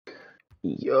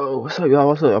Yo, what's up, y'all?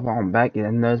 What's up? I'm back, and I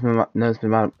know it's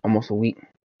been about almost a week,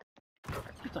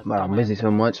 but I'm busy so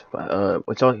much. But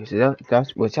what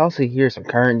y'all see here is some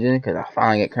current gen, because I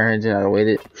finally got current gen. I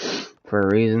waited for a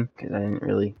reason, because I didn't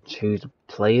really choose to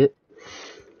play it,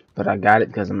 but I got it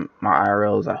because of my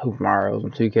IRLs. I hoop my IRLs on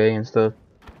 2K and stuff.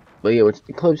 But yeah, what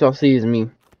the clips y'all see is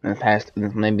me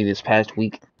maybe this past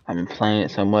week. I've been playing it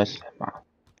so much.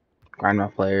 Grinding my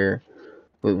player.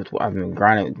 I've been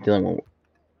grinding, dealing with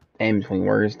aim between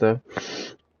words and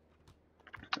stuff.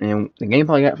 And the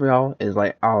gameplay I got for y'all is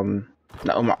like no,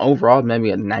 my overall maybe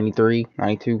a 93,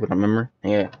 92, but I remember.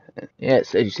 Yeah,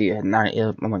 as you see, it had 90.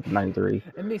 I'm like 93.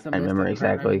 I remember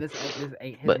exactly.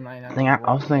 But the thing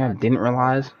I didn't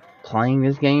realize playing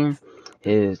this game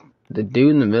is the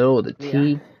dude in the middle of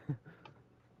the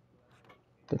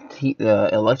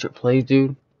electric plays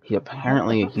dude. He's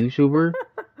apparently a YouTuber.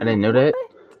 I didn't know that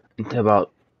until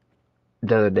about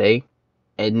the other day.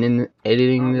 Editing the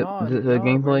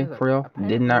gameplay for y'all.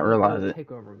 Did not realize it.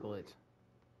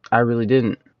 I really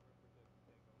didn't.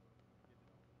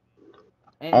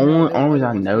 Only reason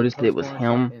I noticed it was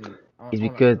him is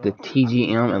because the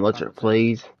TGM Electric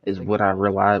Plays is what I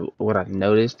realized, what I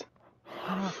noticed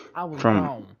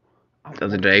from the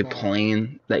other day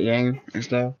playing that game and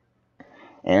stuff.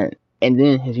 And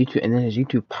then his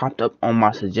YouTube popped up on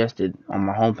my suggested on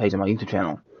my homepage on my YouTube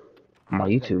channel. On my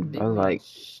YouTube. I was like,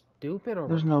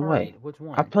 there's no way.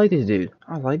 I played this dude.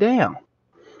 I was like, damn.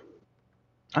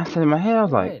 I said in my head, I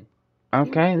was like,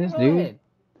 okay, this dude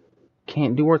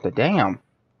can't do worth a damn.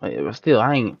 But still,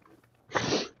 I ain't.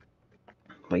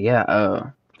 But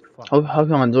yeah, hope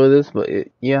y'all enjoy this. But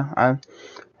and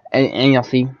y'all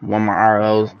see one of my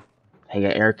RLs. He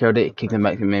got air coded. It kicked him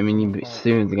back to the main menu as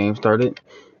soon as the game started.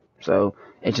 So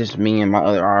it's just me and my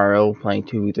other RL playing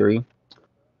 2v3.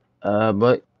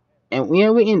 But and yeah,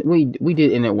 we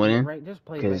did end up winning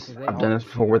because I've done this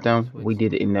before with them. We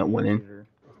did end up winning.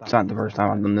 It's not the first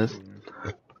time I've done this.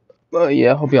 But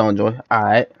yeah, hope y'all enjoy.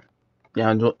 Alright.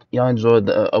 Y'all enjoyed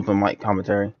the open mic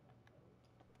commentary.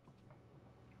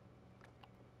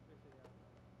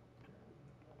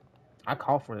 I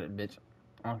call for that bitch.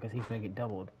 Because he's gonna get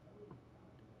doubled.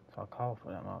 So I call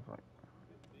for that motherfucker.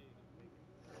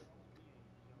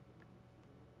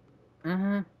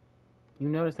 Mm-hmm. You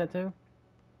noticed that too?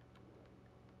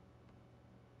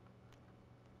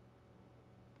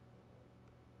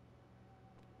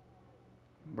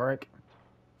 Break.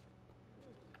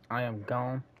 I am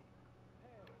gone.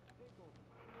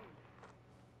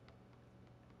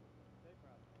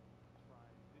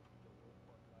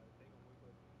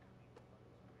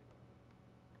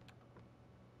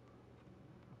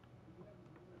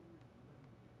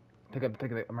 Pick up,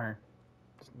 I'm here.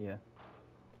 Yeah.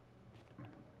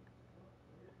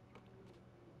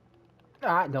 No,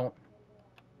 I don't.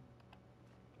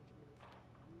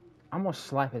 I'm gonna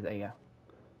slap his AI.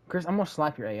 Chris, I'm gonna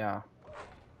slap your AI.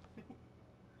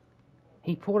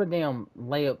 He pulled a damn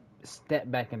layup,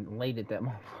 step back, and laid at that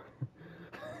motherfucker.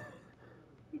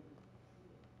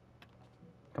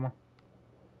 Come on.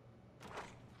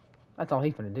 That's all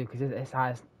he's gonna do, because his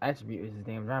highest attribute is his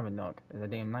damn driving dunk. It's a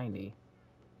damn 90.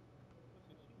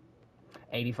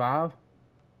 85.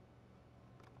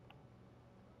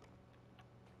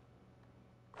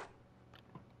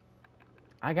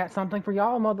 I got something for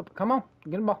y'all, mother. Come on,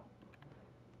 get the ball.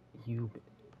 You.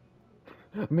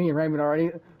 Me and Raymond already.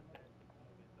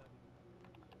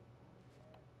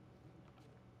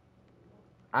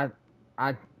 I,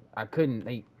 I couldn't.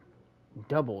 They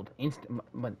doubled instant,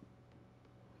 but.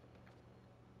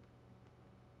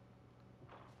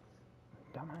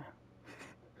 Dumbass.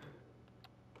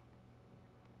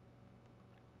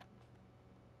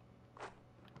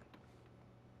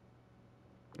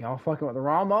 Y'all fucking with the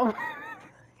wrong mom?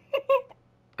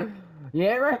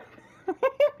 Yeah, right?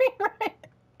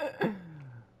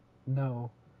 No.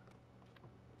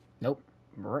 Nope.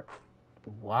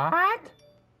 What?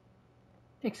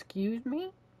 Excuse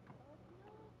me?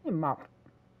 Hey, mop.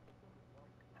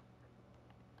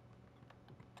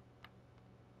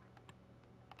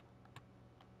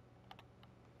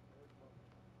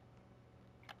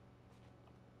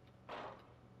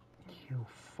 You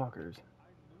fuckers.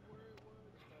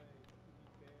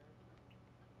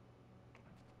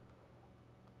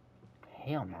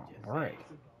 Hell no. Break.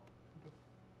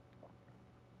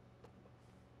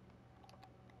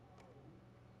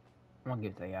 I'm gonna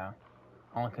give it to the guy.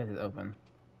 Only because it's open.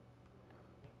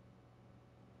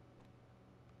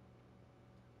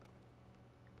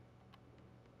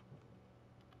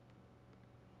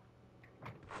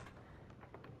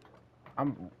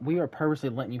 We are purposely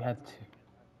letting you have to.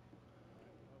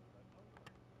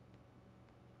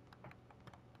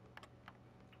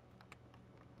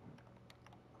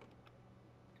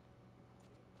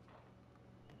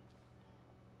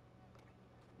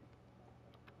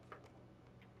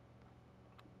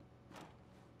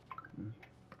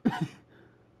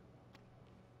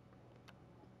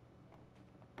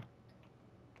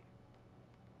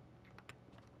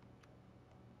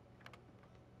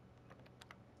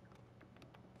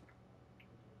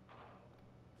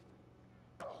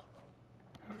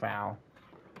 foul.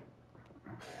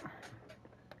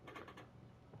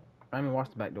 I'm gonna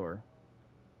watch the back door.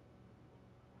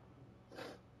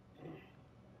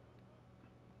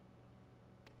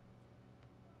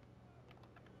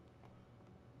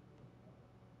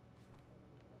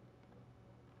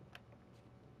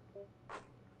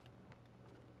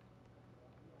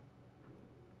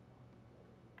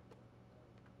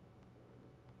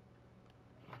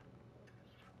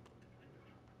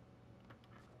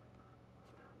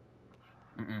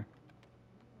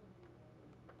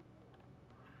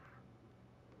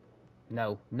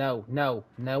 No, no, no,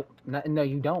 no, no, no,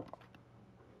 you don't.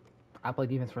 I play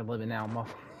defense for a living now,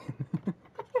 motherfucker.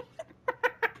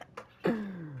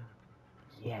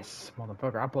 Yes,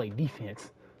 motherfucker, I play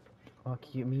defense.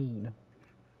 Fuck you mean?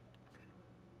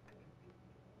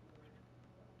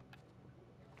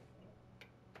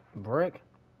 Brick?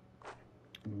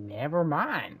 Never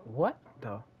mind. What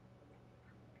the?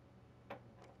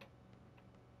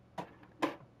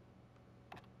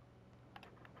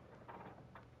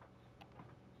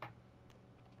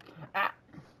 Ah!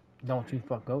 Don't you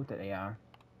fuck go with the AI.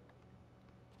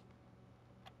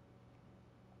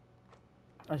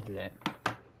 Let's do that.